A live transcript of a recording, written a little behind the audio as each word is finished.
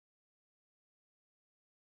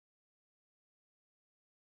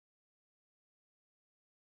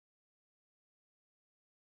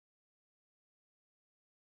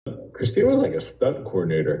Christine was like a stunt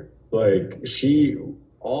coordinator. Like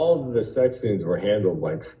all of the sex scenes were handled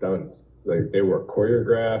like stunts. Like they were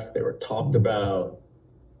choreographed, they were talked about,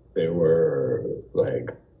 they were like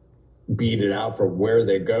beaded out for where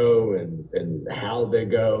they go and how they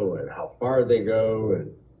go and how far they go.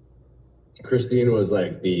 And Christine was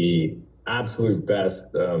like the absolute best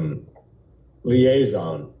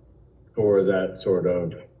liaison for that sort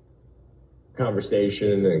of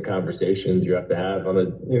conversation and conversations you have to have on a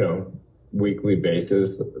weekly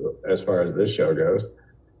basis as far as this show goes.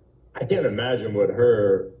 I can't imagine what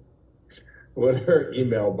her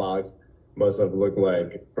email box must have looked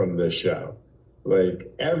like from this show.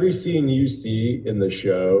 Like every scene you see in the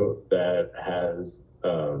show that has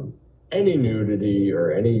any nudity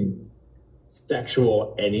or any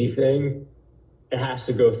sexual anything, it has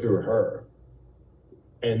to go through her.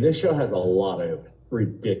 And this show has a lot of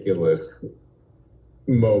ridiculous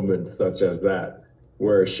moments such as that,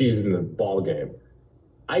 where she's in the ball game.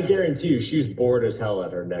 I guarantee you she's bored as hell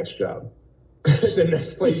at her next job. The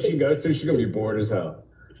next place she goes to, she's gonna be bored as hell.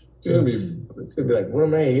 She's gonna be like, what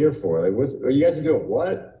am I here for? Like, what are you guys doing?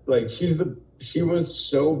 What? Like, she was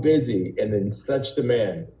so busy and in such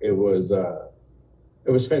demand. It was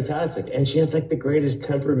fantastic. And she has like the greatest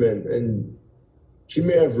temperament, and she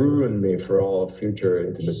may have ruined me for all future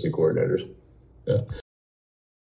intimacy coordinators. Yeah.